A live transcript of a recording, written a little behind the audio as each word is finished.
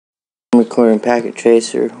Recording packet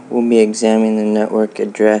tracer, we'll be examining the network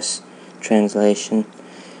address translation,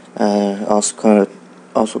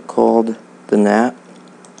 also called the NAT.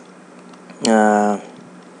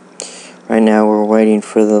 Right now we're waiting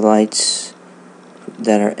for the lights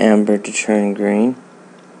that are amber to turn green,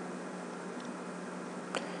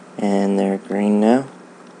 and they're green now.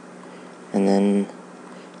 And then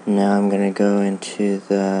now I'm going to go into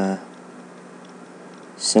the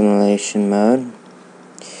simulation mode.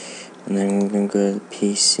 And then I'm going to go to the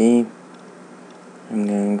PC. I'm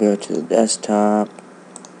going to go to the desktop,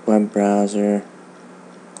 web browser.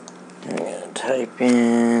 I'm going to type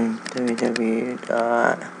in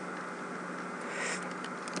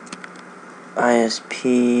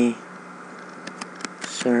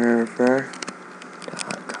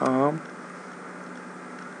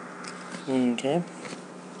Okay.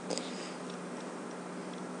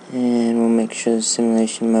 And we'll make sure the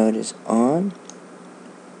simulation mode is on.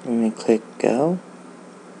 And we click go.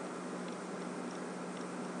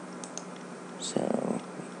 So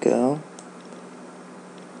go.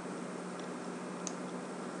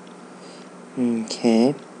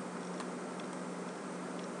 Okay.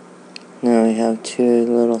 Now we have two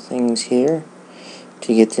little things here.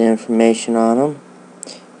 To get the information on them,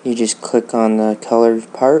 you just click on the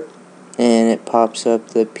colored part and it pops up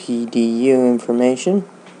the PDU information.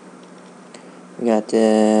 We got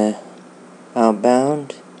the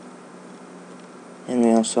outbound, and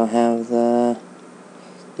we also have the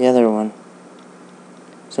other one.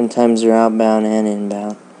 Sometimes they're outbound and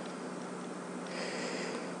inbound.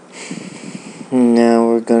 Now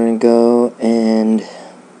we're going to go and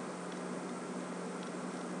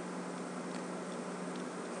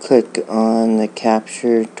click on the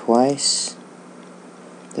capture twice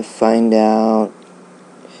to find out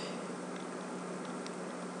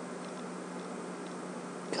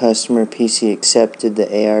customer PC accepted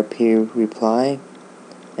the ARP reply,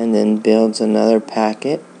 and then builds another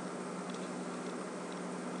packet.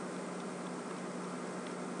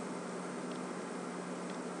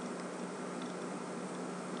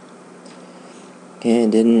 Okay, it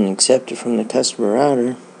didn't accept it from the customer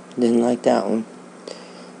router. Didn't like that one.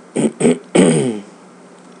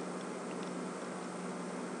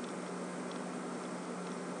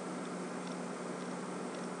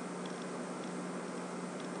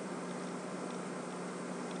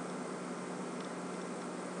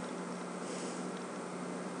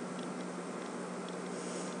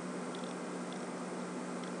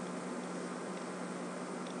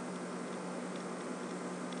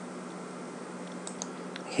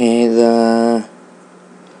 Okay, the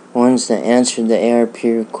ones that answered the ARP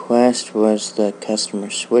request was the customer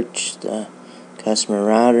switch, the customer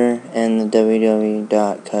router, and the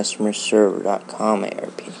www.customerserver.com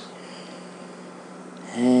ARP.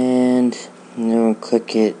 And then we'll click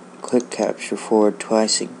capture forward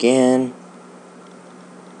twice again,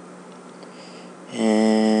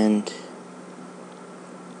 and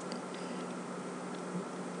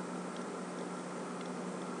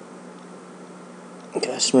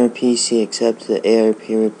customer PC accepts the ARP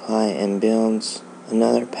reply and builds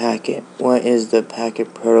another packet. What is the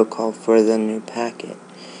packet protocol for the new packet?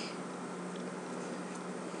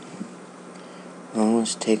 Well,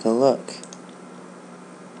 let's take a look.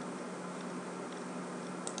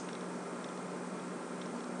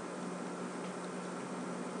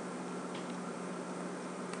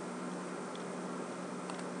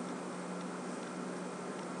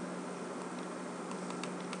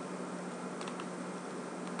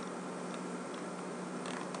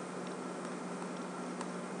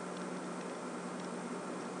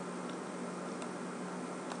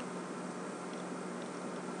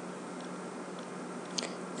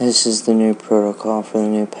 This is the new protocol for the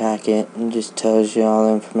new packet. It just tells you all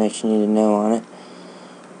the information you need to know on it.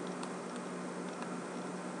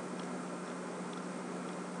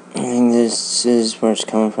 I think this is where it's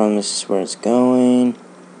coming from, this is where it's going.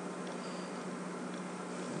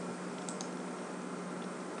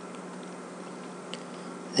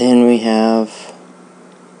 Then we have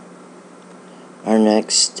our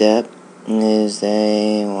next step is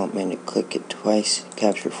they want me to click it twice,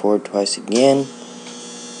 capture forward twice again.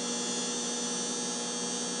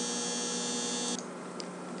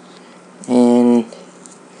 And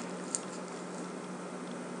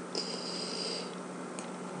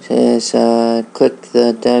it says click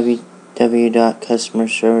the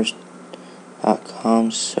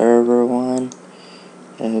www.customerservice.com server one.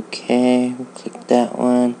 Okay, we'll click that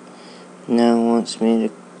one. Now it wants me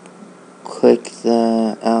to click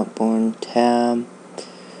the outbound tab.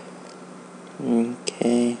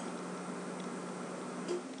 Okay.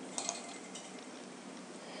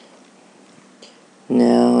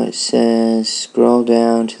 Now it says scroll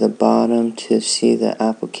down to the bottom to see the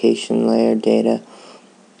application layer data.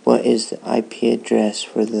 What is the IP address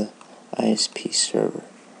for the ISP server?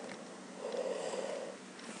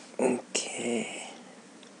 Okay.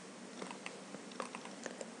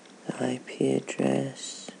 The IP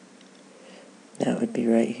address, that would be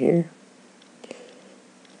right here.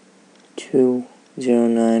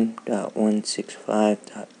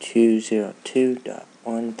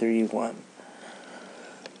 209.165.202.131.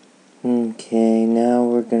 Okay, now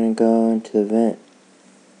we're going to go into the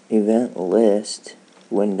event list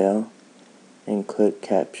window and click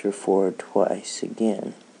capture forward twice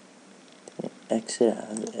again. Exit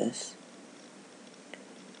out of this.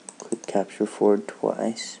 Click capture forward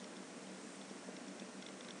twice.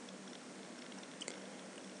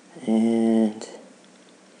 And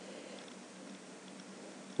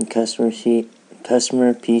customer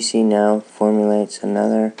PC now formulates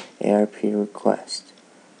another ARP request.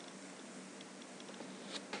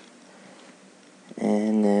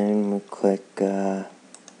 And then we click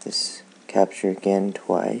this capture again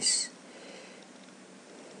twice.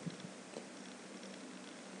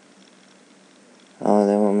 Oh,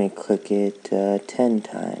 they want me to click it 10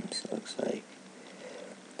 times, looks like.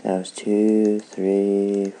 That was 2,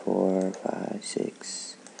 3, 4, 5,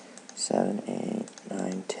 6, 7, 8,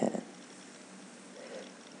 9, 10.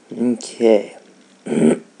 Okay.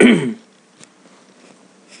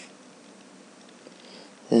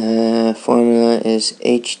 The formula is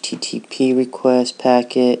HTTP request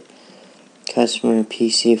packet. Customer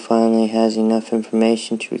PC finally has enough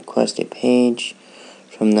information to request a page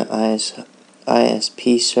from the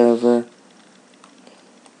ISP server.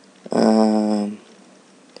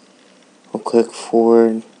 We'll click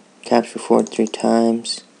forward, capture forward 3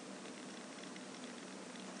 times.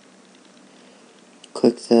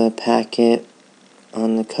 Click the packet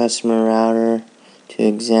on the customer router to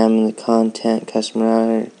examine the content. Customer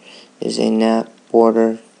router is a NAT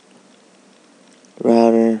border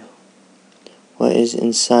router. What is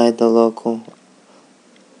inside the local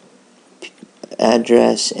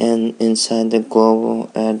address and inside the global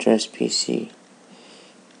address PC?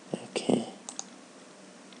 Okay.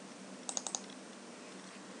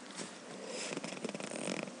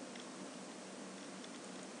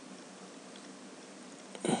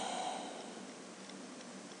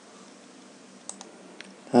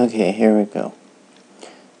 Okay, here we go.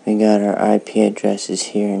 We got our IP addresses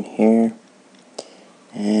here and here.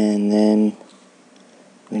 And then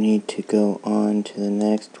we need to go on to the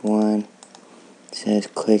next one. It says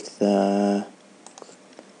click the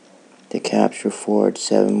capture forward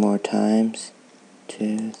 7 more times.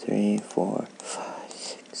 2, 3, 4, 5,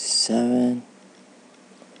 6, 7.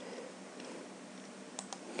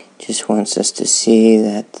 Just wants us to see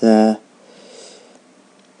that the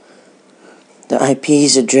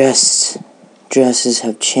IP's addresses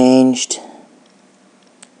have changed,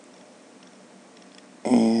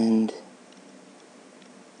 and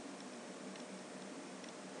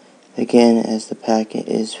again as the packet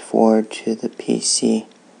is forwarded to the PC.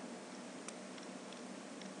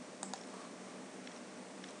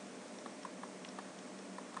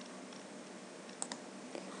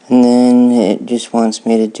 And then it just wants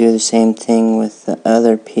me to do the same thing with the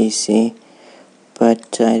other PC,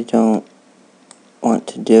 but I don't want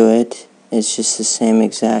to do it. It's just the same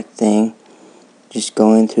exact thing, just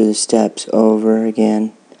going through the steps over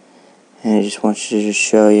again. And I just want to just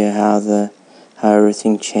show you how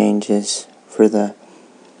everything changes for the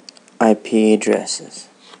IP addresses.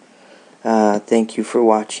 Thank you for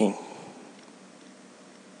watching.